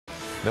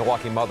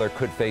Milwaukee mother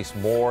could face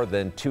more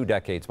than 2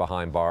 decades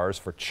behind bars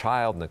for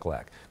child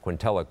neglect.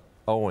 Quintella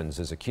Owens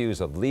is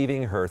accused of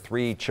leaving her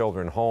 3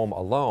 children home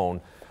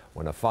alone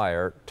when a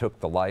fire took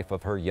the life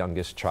of her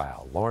youngest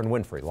child. Lauren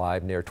Winfrey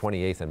live near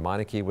 28th and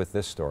Meineke with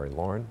this story.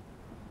 Lauren?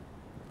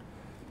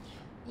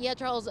 Yeah,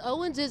 Charles,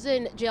 Owens is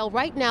in jail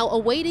right now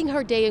awaiting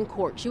her day in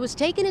court. She was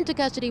taken into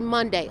custody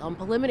Monday on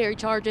preliminary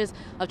charges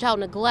of child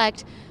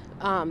neglect,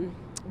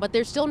 but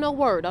there's still no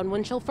word on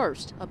when she'll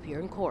first appear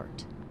in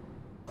court.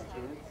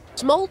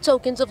 Small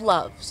tokens of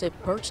love sit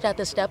perched at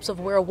the steps of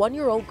where a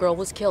 1-year-old girl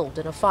was killed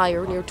in a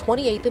fire near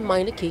 28th and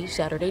Meineke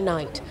Saturday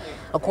night.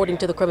 According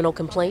to the criminal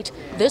complaint,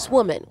 this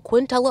woman,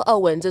 Quintella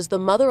Owens, is the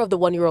mother of the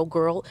 1-year-old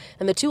girl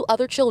and the 2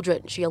 other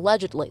children she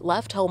allegedly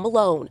left home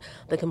alone.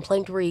 The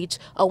complaint reads,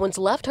 Owens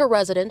left her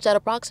residence at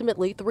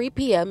approximately 3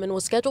 p.m. and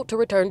was scheduled to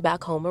return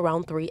back home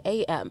around 3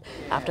 a.m.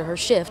 after her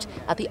shift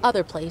at the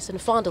other place in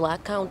Fond du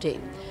Lac County.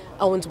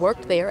 Owens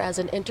worked there as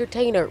an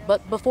entertainer,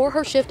 but before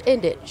her shift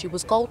ended, she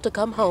was called to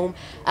come home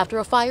after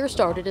a fire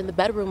started in the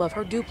bedroom of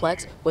her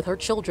duplex with her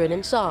children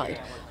inside.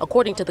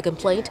 According to the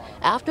complaint,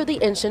 after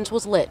the incense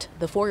was lit,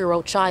 the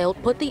 4-year-old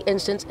child put the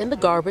incense in the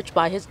garbage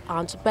by his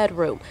aunt's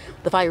bedroom.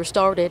 The fire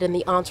started in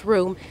the aunt's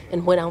room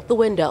and went out the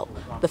window.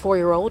 The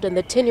 4-year-old and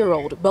the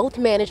 10-year-old both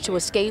managed to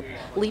escape,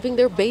 leaving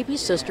their baby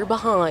sister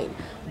behind.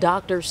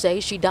 Doctors say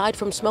she died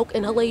from smoke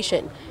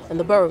inhalation and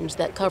the burns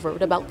that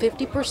covered about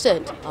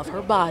 50% of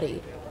her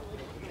body.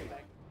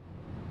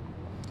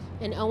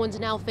 And Owens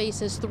now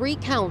faces 3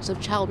 counts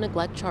of child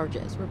neglect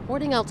charges.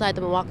 Reporting outside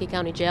the Milwaukee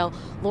County Jail,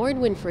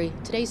 Lauren Winfrey,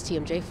 today's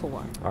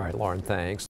TMJ4. All right, Lauren, thanks.